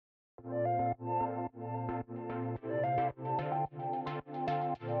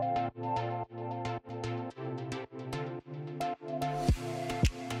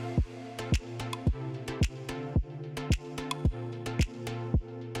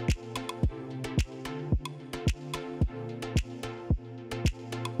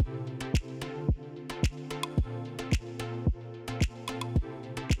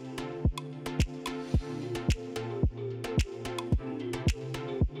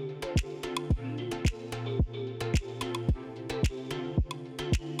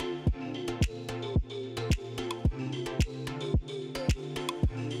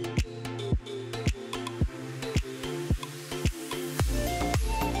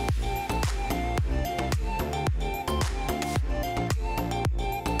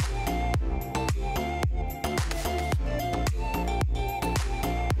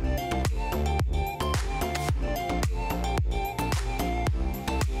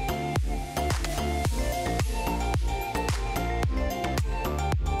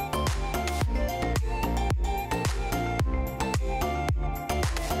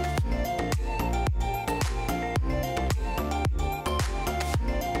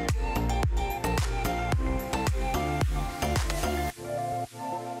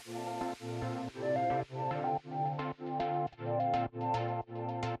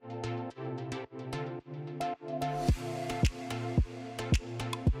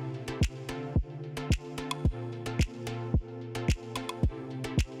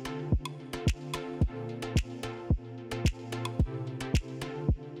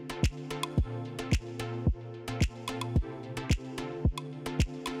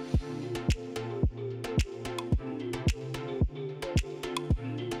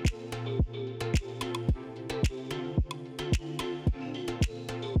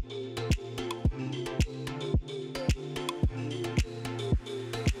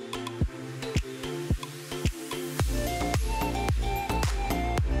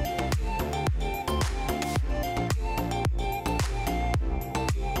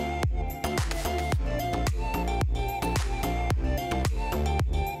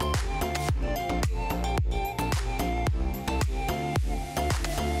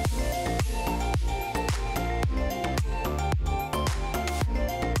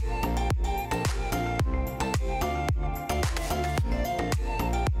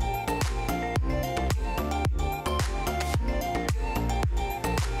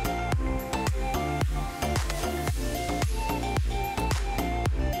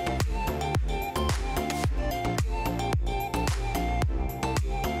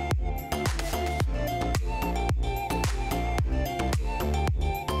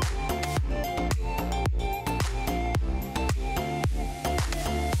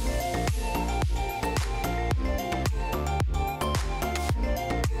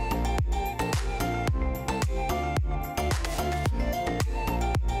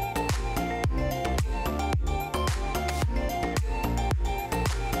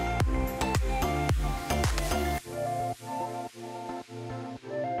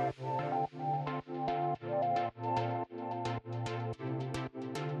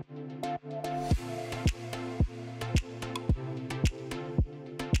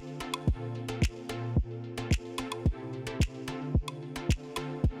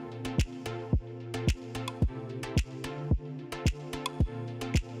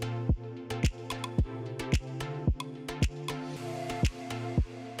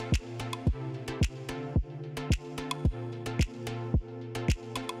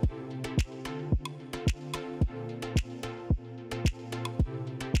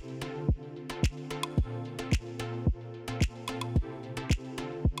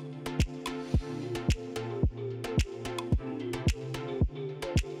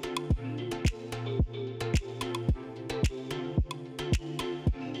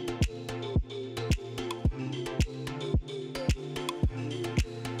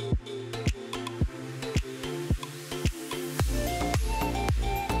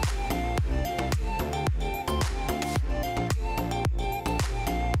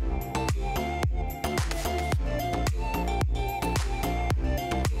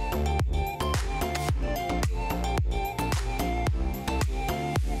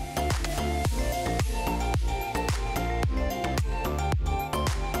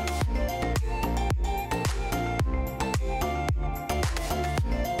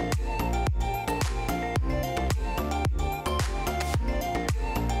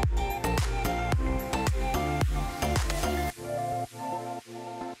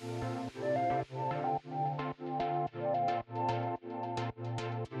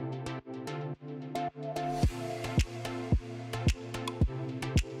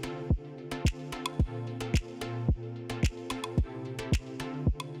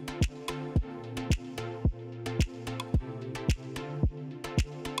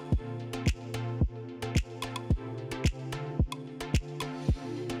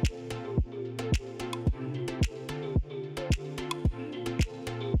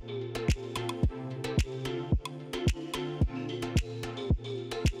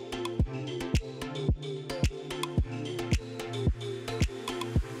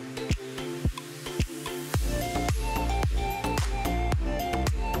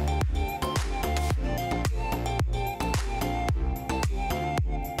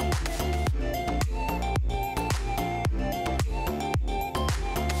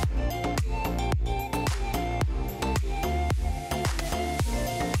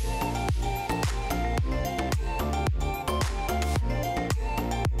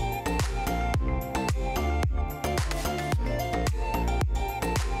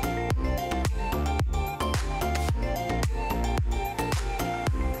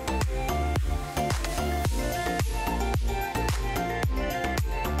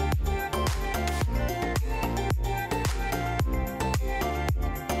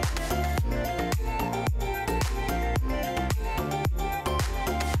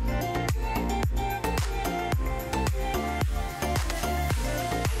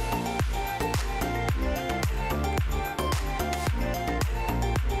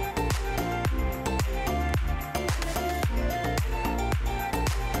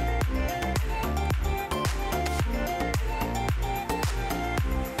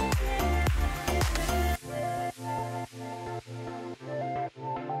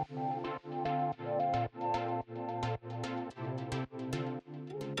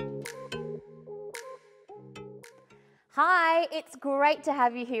Hi, it's great to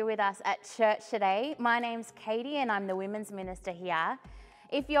have you here with us at church today. My name's Katie and I'm the women's minister here.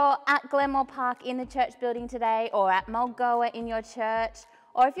 If you're at Glenmore Park in the church building today, or at Mulgoa in your church,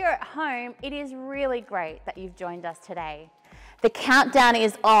 or if you're at home, it is really great that you've joined us today. The countdown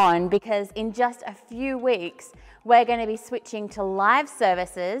is on because in just a few weeks, we're going to be switching to live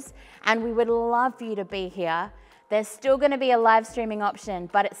services, and we would love for you to be here. There's still going to be a live streaming option,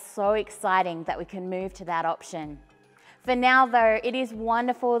 but it's so exciting that we can move to that option. For now, though, it is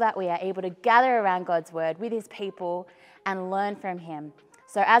wonderful that we are able to gather around God's Word with His people and learn from Him.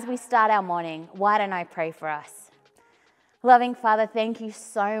 So as we start our morning, why don't I pray for us? Loving Father, thank you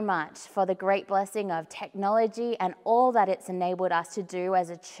so much for the great blessing of technology and all that it's enabled us to do as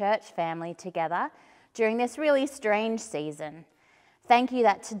a church family together during this really strange season. Thank you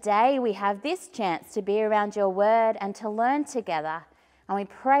that today we have this chance to be around your Word and to learn together. And we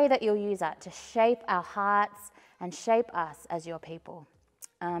pray that you'll use that to shape our hearts and shape us as your people.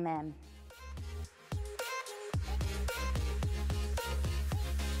 Amen.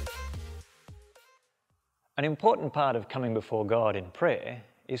 An important part of coming before God in prayer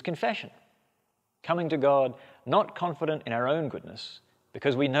is confession. Coming to God not confident in our own goodness,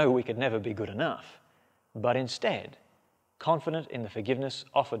 because we know we could never be good enough, but instead confident in the forgiveness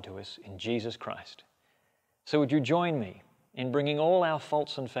offered to us in Jesus Christ. So would you join me in bringing all our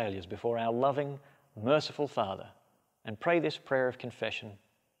faults and failures before our loving, merciful Father, and pray this prayer of confession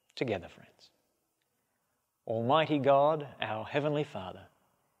together, friends. Almighty God, our Heavenly Father,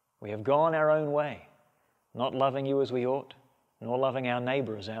 we have gone our own way, not loving you as we ought, nor loving our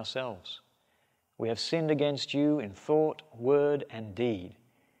neighbour as ourselves. We have sinned against you in thought, word, and deed,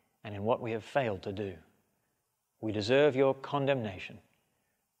 and in what we have failed to do. We deserve your condemnation.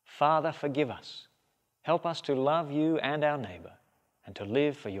 Father, forgive us. Help us to love you and our neighbour, and to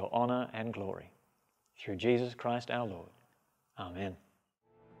live for your honour and glory. Through Jesus Christ our Lord. Amen.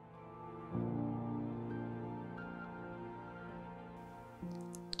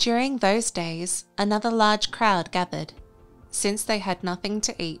 During those days, another large crowd gathered. Since they had nothing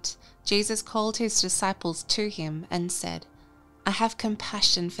to eat, Jesus called his disciples to him and said, "I have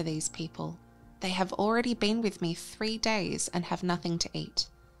compassion for these people. They have already been with me 3 days and have nothing to eat.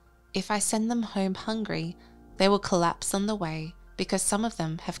 If I send them home hungry, they will collapse on the way because some of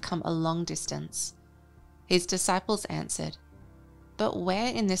them have come a long distance." His disciples answered, "But where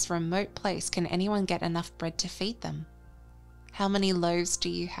in this remote place can anyone get enough bread to feed them?" "How many loaves do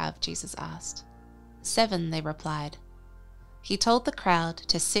you have?" Jesus asked. 7, they replied. He told the crowd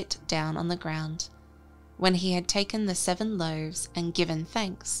to sit down on the ground. When he had taken the 7 loaves and given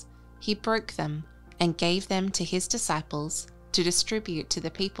thanks, he broke them and gave them to his disciples to distribute to the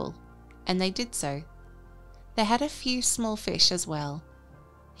people, and they did so. They had a few small fish as well.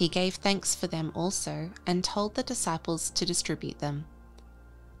 He gave thanks for them also and told the disciples to distribute them.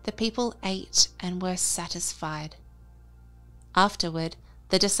 The people ate and were satisfied. Afterward,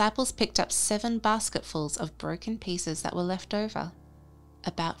 the disciples picked up 7 basketfuls of broken pieces that were left over.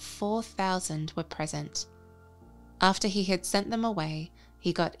 About 4,000 were present. After he had sent them away,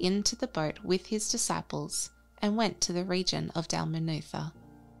 he got into the boat with his disciples and went to the region of Dalmanutha.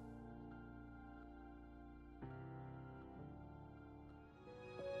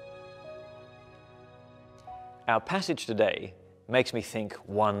 Our passage today makes me think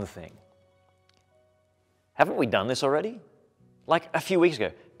one thing. Haven't we done this already? Like a few weeks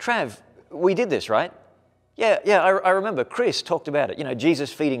ago. Trav, we did this, right? Yeah, I remember Chris talked about it. You know,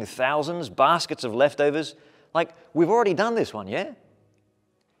 Jesus feeding thousands, baskets of leftovers. Like, we've already done this one, yeah?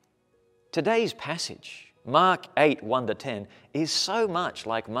 Today's passage, Mark 8, 1-10, is so much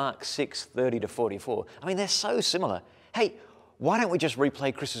like Mark 6, 30-44. I mean, they're so similar. Hey, why don't we just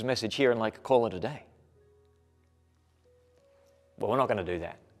replay Chris's message here and call it a day? Well, we're not going to do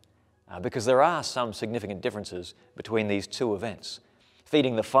that because there are some significant differences between these two events,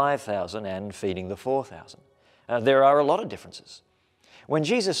 feeding the 5,000 and feeding the 4,000. There are a lot of differences. When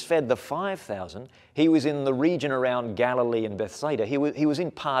Jesus fed the 5,000, he was in the region around Galilee and Bethsaida. He was in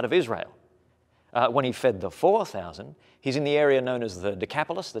part of Israel. When he fed the 4,000, he's in the area known as the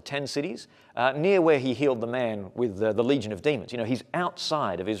Decapolis, the 10 cities, near where he healed the man with the legion of demons. You know, he's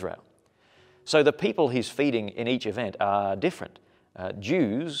outside of Israel. So the people he's feeding in each event are different.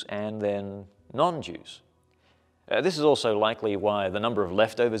 Jews and then non-Jews. This is also likely why the number of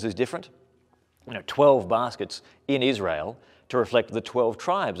leftovers is different. 12 baskets in Israel to reflect the 12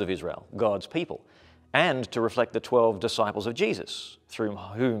 tribes of Israel, God's people, and to reflect the 12 disciples of Jesus, through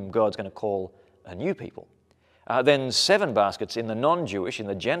whom God's going to call a new people. Then 7 baskets in the non-Jewish, in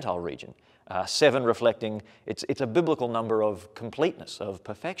the Gentile region, 7 reflecting, it's a biblical number of completeness, of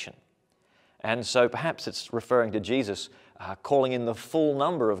perfection. And so perhaps it's referring to Jesus calling in the full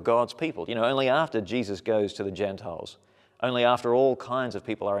number of God's people. You know, only after Jesus goes to the Gentiles, only after all kinds of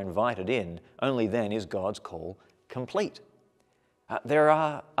people are invited in, only then is God's call complete. There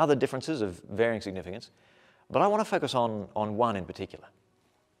are other differences of varying significance, but I want to focus on one in particular.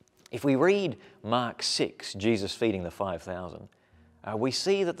 If we read Mark 6, Jesus feeding the 5,000, we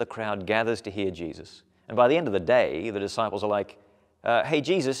see that the crowd gathers to hear Jesus. And by the end of the day, the disciples are like, hey,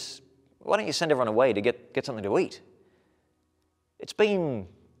 Jesus, why don't you send everyone away to get something to eat? It's been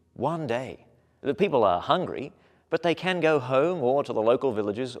one day. The people are hungry, but they can go home or to the local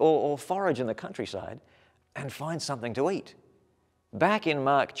villages or forage in the countryside and find something to eat. Back in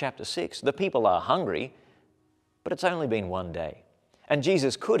Mark chapter 6, the people are hungry, but it's only been one day. And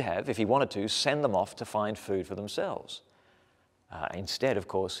Jesus could have, if he wanted to, send them off to find food for themselves. Instead, of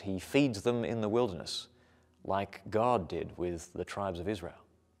course, he feeds them in the wilderness, like God did with the tribes of Israel.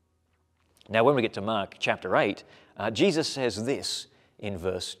 Now, when we get to Mark chapter 8, Jesus says this in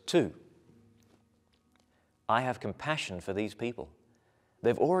verse 2. I have compassion for these people.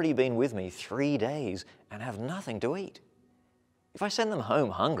 They've already been with me 3 days and have nothing to eat. If I send them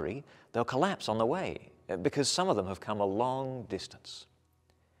home hungry, they'll collapse on the way, because some of them have come a long distance.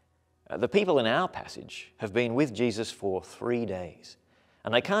 The people in our passage have been with Jesus for 3 days,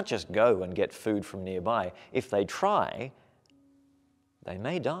 and they can't just go and get food from nearby. If they try, they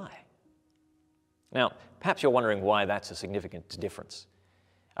may die. Now, perhaps you're wondering why that's a significant difference.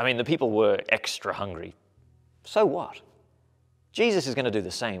 I mean, the people were extra hungry. So what? Jesus is going to do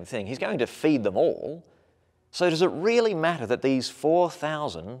the same thing. He's going to feed them all. So does it really matter that these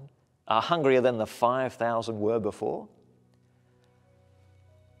 4,000 are hungrier than the 5,000 were before?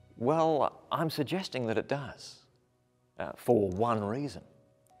 Well, I'm suggesting that it does, for one reason.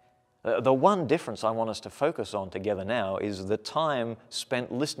 The one difference I want us to focus on together now is the time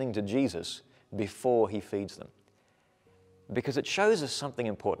spent listening to Jesus before he feeds them, because it shows us something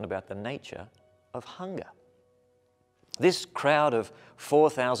important about the nature of hunger. This crowd of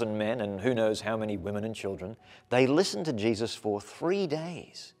 4,000 men and who knows how many women and children, they listened to Jesus for 3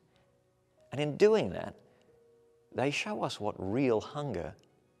 days. And in doing that, they show us what real hunger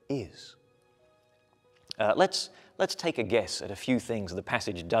is. Let's take a guess at a few things the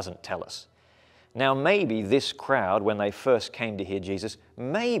passage doesn't tell us. Now, maybe this crowd, when they first came to hear Jesus,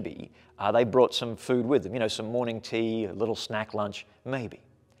 maybe they brought some food with them, some morning tea, a little snack lunch, maybe.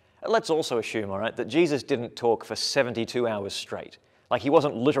 Let's also assume, all right, that Jesus didn't talk for 72 hours straight. Like he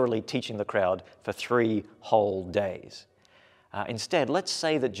wasn't literally teaching the crowd for 3 whole days. Instead, let's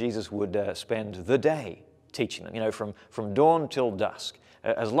say that Jesus would spend the day teaching them, from dawn till dusk.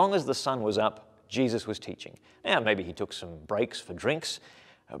 As long as the sun was up, Jesus was teaching. Now, maybe he took some breaks for drinks,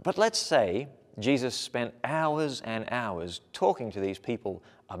 but let's say Jesus spent hours and hours talking to these people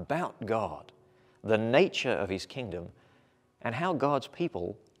about God, the nature of his kingdom, and how God's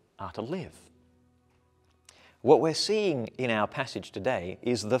people are to live. What we're seeing in our passage today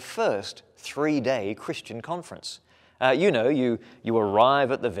is the first 3-day Christian conference. You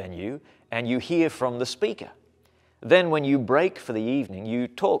arrive at the venue and you hear from the speaker. Then when you break for the evening, you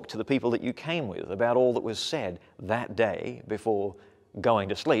talk to the people that you came with about all that was said that day before going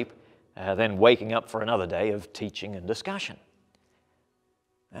to sleep, then waking up for another day of teaching and discussion.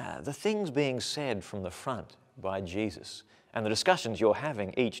 The things being said from the front by Jesus and the discussions you're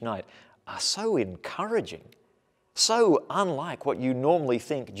having each night are so encouraging, so unlike what you normally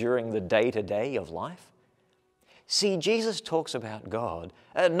think during the day-to-day of life. See, Jesus talks about God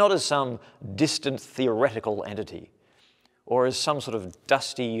not as some distant theoretical entity or as some sort of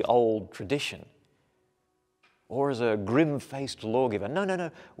dusty old tradition or as a grim-faced lawgiver.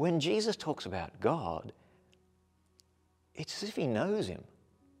 No. When Jesus talks about God, it's as if he knows him.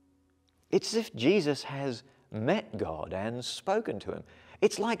 It's as if Jesus has met God and spoken to him.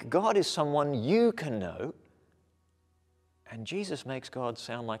 It's like God is someone you can know, and Jesus makes God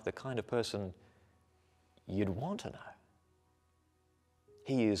sound like the kind of person you'd want to know.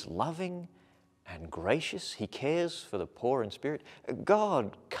 He is loving and gracious. He cares for the poor in spirit.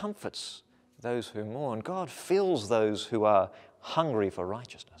 God comforts those who mourn. God fills those who are hungry for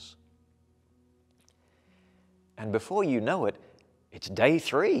righteousness. And before you know it, it's day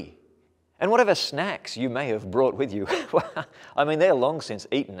 3. And whatever snacks you may have brought with you, they're long since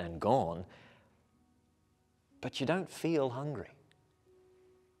eaten and gone, but you don't feel hungry.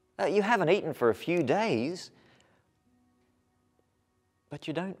 You haven't eaten for a few days, but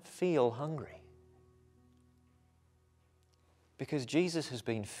you don't feel hungry. Because Jesus has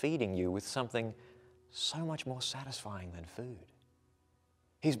been feeding you with something so much more satisfying than food.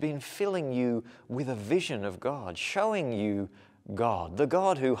 He's been filling you with a vision of God, showing you God, the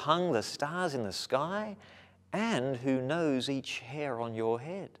God who hung the stars in the sky and who knows each hair on your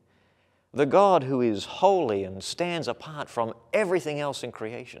head, the God who is holy and stands apart from everything else in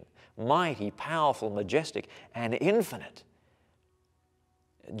creation, mighty, powerful, majestic, and infinite.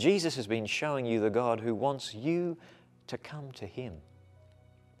 Jesus has been showing you the God who wants you to come to Him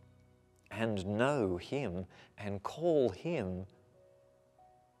and know Him and call Him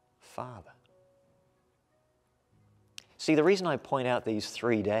Father. See, the reason I point out these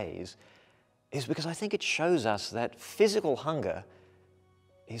 3 days is because I think it shows us that physical hunger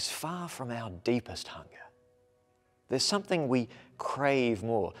is far from our deepest hunger. There's something we crave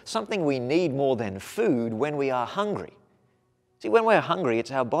more, something we need more than food when we are hungry. See, when we're hungry, it's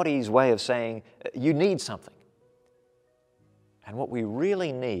our body's way of saying, you need something. And what we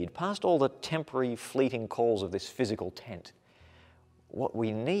really need, past all the temporary, fleeting calls of this physical tent, what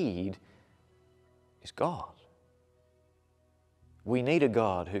we need is God. We need a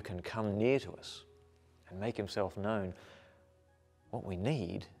God who can come near to us and make Himself known. What we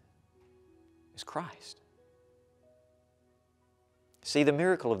need is Christ. See, the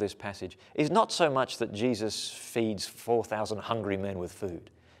miracle of this passage is not so much that Jesus feeds 4,000 hungry men with food.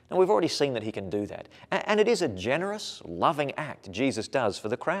 Now, we've already seen that He can do that. And it is a generous, loving act Jesus does for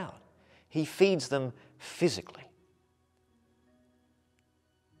the crowd. He feeds them physically.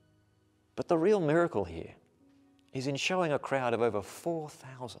 But the real miracle here is in showing a crowd of over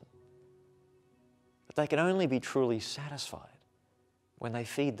 4,000 that they can only be truly satisfied when they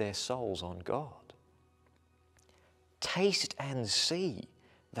feed their souls on God. Taste and see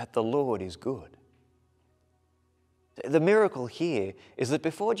that the Lord is good. The miracle here is that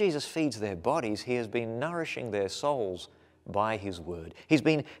before Jesus feeds their bodies, He has been nourishing their souls by His Word. He's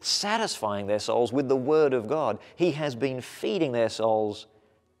been satisfying their souls with the Word of God. He has been feeding their souls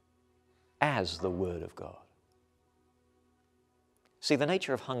as the Word of God. See, the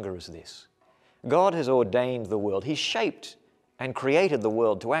nature of hunger is this. God has ordained the world. He's shaped and created the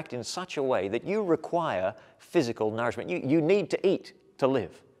world to act in such a way that you require physical nourishment. You need to eat to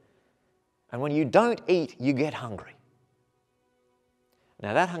live. And when you don't eat, you get hungry.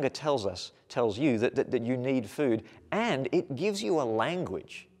 Now that hunger tells you that you need food, and it gives you a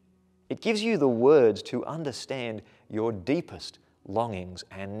language. It gives you the words to understand your deepest longings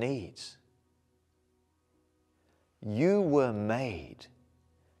and needs. You were made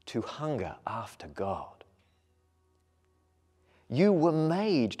to hunger after God. You were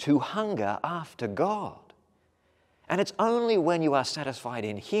made to hunger after God. And it's only when you are satisfied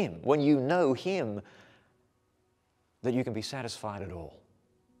in Him, when you know Him, that you can be satisfied at all.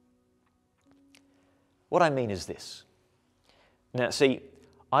 What I mean is this. Now, see,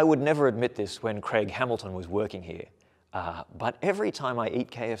 I would never admit this when Craig Hamilton was working here, but every time I eat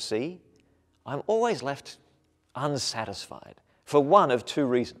KFC, I'm always left unsatisfied for one of two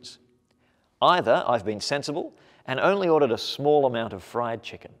reasons. Either I've been sensible and only ordered a small amount of fried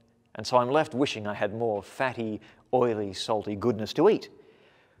chicken, and so I'm left wishing I had more fatty, oily, salty goodness to eat.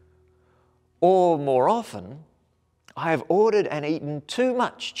 Or more often, I have ordered and eaten too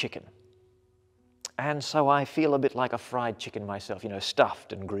much chicken, and so I feel a bit like a fried chicken myself,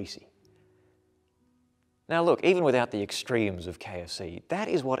 stuffed and greasy. Now look, even without the extremes of KFC, that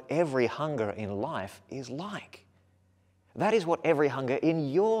is what every hunger in life is like. That is what every hunger in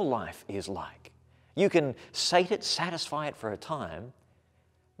your life is like. You can sate it, satisfy it for a time,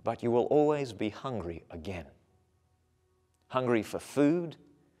 but you will always be hungry again. Hungry for food,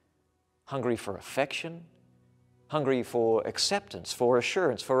 hungry for affection, hungry for acceptance, for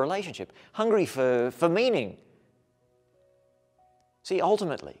assurance, for relationship, hungry for meaning. See,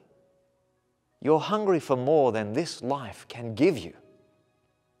 ultimately, you're hungry for more than this life can give you.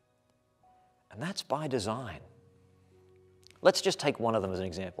 And that's by design. Let's just take one of them as an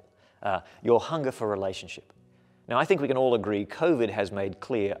example. Your hunger for relationship. Now, I think we can all agree COVID has made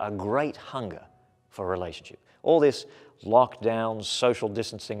clear a great hunger for relationship. All this lockdown, social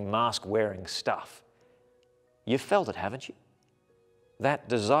distancing, mask-wearing stuff. You've felt it, haven't you? That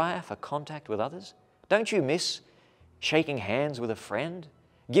desire for contact with others? Don't you miss shaking hands with a friend?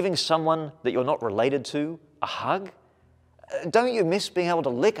 Giving someone that you're not related to a hug? Don't you miss being able to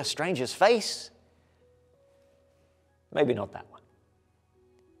lick a stranger's face? Maybe not that one.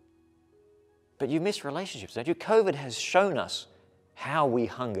 But you miss relationships, don't you? COVID has shown us how we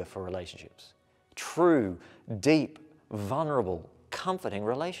hunger for relationships. True, deep, vulnerable, comforting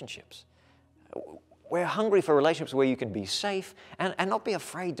relationships. We're hungry for relationships where you can be safe and not be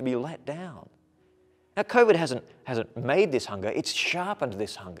afraid to be let down. Now, COVID hasn't made this hunger, it's sharpened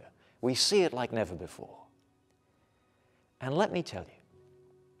this hunger. We see it like never before. And let me tell you,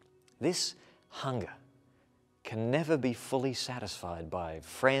 this hunger can never be fully satisfied by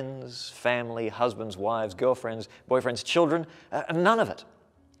friends, family, husbands, wives, girlfriends, boyfriends, children, none of it.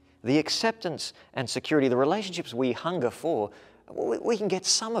 The acceptance and security, the relationships we hunger for, we can get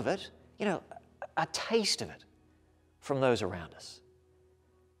some of it, a taste of it from those around us.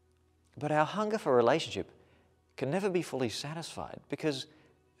 But our hunger for relationship can never be fully satisfied because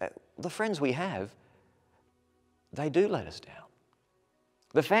the friends we have, they do let us down.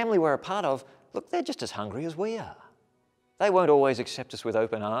 The family we're a part of, look, they're just as hungry as we are. They won't always accept us with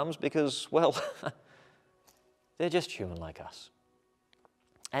open arms because, well, they're just human like us.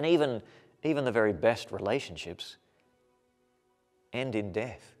 And even the very best relationships end in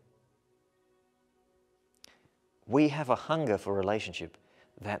death. We have a hunger for relationship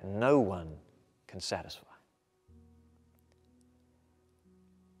that no one can satisfy.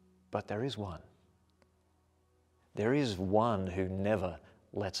 But there is one. There is one who never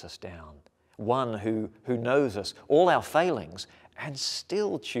lets us down. One who knows us, all our failings, and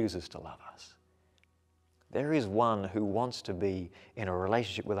still chooses to love us. There is one who wants to be in a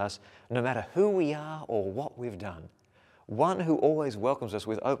relationship with us no matter who we are or what we've done. One who always welcomes us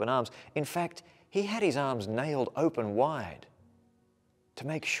with open arms. In fact, he had his arms nailed open wide to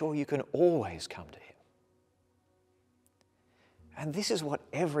make sure you can always come to him. And this is what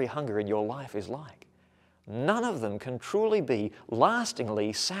every hunger in your life is like. None of them can truly be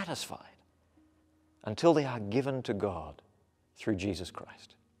lastingly satisfied until they are given to God through Jesus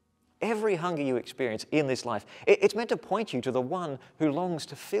Christ. Every hunger you experience in this life, it's meant to point you to the one who longs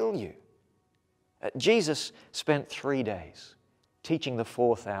to fill you. Jesus spent 3 days teaching the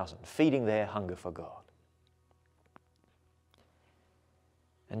 4,000, feeding their hunger for God.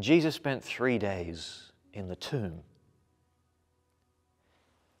 And Jesus spent 3 days in the tomb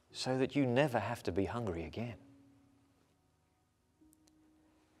so that you never have to be hungry again.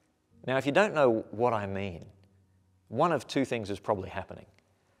 Now, if you don't know what I mean, one of two things is probably happening.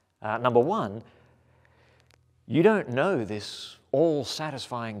 Number one, you don't know this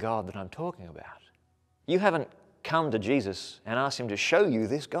all-satisfying God that I'm talking about. You haven't come to Jesus and asked him to show you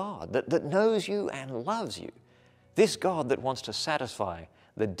this God that knows you and loves you. This God that wants to satisfy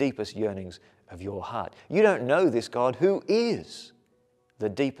the deepest yearnings of your heart. You don't know this God who is the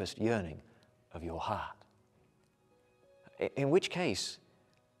deepest yearning of your heart. In which case,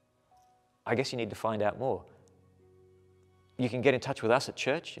 I guess you need to find out more. You can get in touch with us at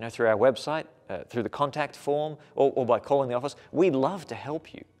church, through our website, through the contact form, or by calling the office. We'd love to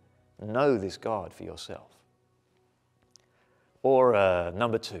help you know this God for yourself. Or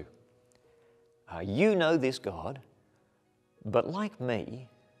number two, you know this God, but like me,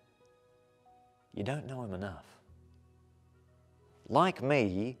 you don't know him enough. Like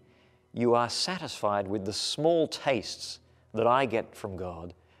me, you are satisfied with the small tastes that I get from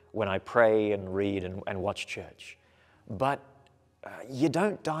God when I pray and read and watch church. But you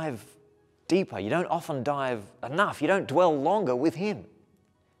don't dive deeper. You don't often dive enough. You don't dwell longer with him.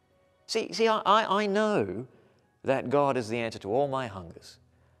 See, I know that God is the answer to all my hungers,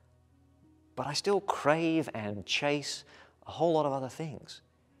 but I still crave and chase a whole lot of other things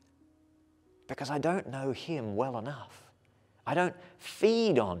because I don't know him well enough. I don't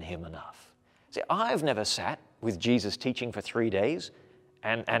feed on him enough. See, I've never sat with Jesus teaching for 3 days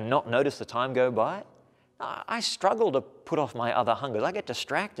and not noticed the time go by. I struggle to put off my other hungers. I get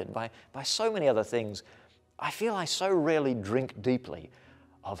distracted by so many other things. I feel I so rarely drink deeply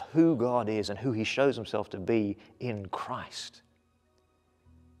of who God is and who he shows himself to be in Christ.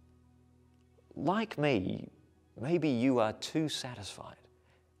 Like me, maybe you are too satisfied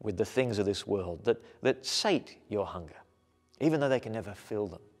with the things of this world that sate your hunger, even though they can never fill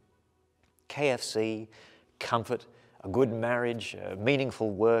them. KFC, comfort, a good marriage, a meaningful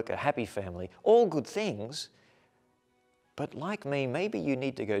work, a happy family, all good things. But like me, maybe you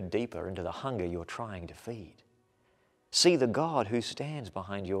need to go deeper into the hunger you're trying to feed. See the God who stands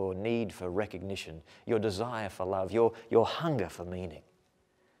behind your need for recognition, your desire for love, your hunger for meaning.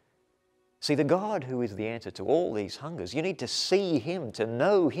 See the God who is the answer to all these hungers. You need to see him, to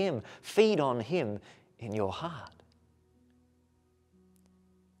know him, feed on him in your heart.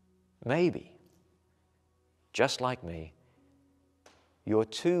 Maybe, just like me, you're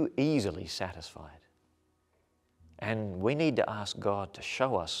too easily satisfied. And we need to ask God to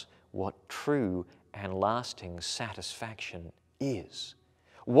show us what true and lasting satisfaction is.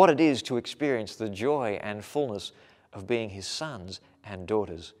 What it is to experience the joy and fullness of being his sons and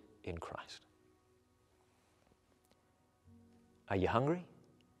daughters in Christ. Are you hungry?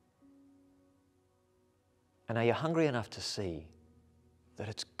 And are you hungry enough to see that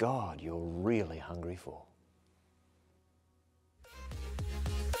it's God you're really hungry for?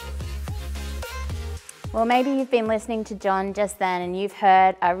 Well, maybe you've been listening to John just then and you've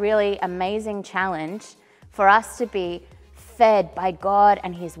heard a really amazing challenge for us to be fed by God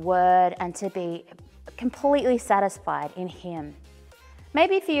and His Word and to be completely satisfied in Him.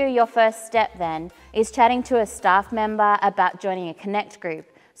 Maybe for you, your first step then is chatting to a staff member about joining a Connect group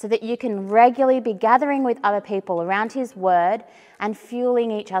so that you can regularly be gathering with other people around His Word and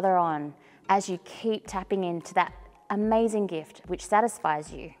fueling each other on as you keep tapping into that amazing gift which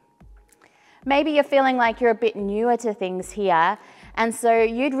satisfies you. Maybe you're feeling like you're a bit newer to things here, and so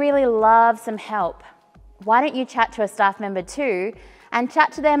you'd really love some help. Why don't you chat to a staff member too, and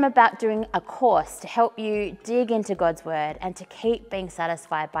chat to them about doing a course to help you dig into God's Word and to keep being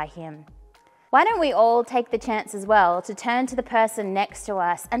satisfied by Him. Why don't we all take the chance as well to turn to the person next to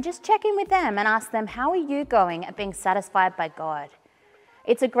us and just check in with them and ask them, how are you going at being satisfied by God?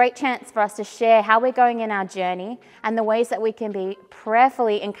 It's a great chance for us to share how we're going in our journey and the ways that we can be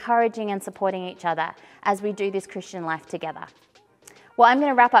prayerfully encouraging and supporting each other as we do this Christian life together. Well, I'm going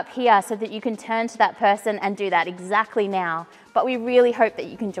to wrap up here so that you can turn to that person and do that exactly now. But we really hope that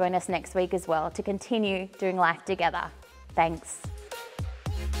you can join us next week as well to continue doing life together. Thanks.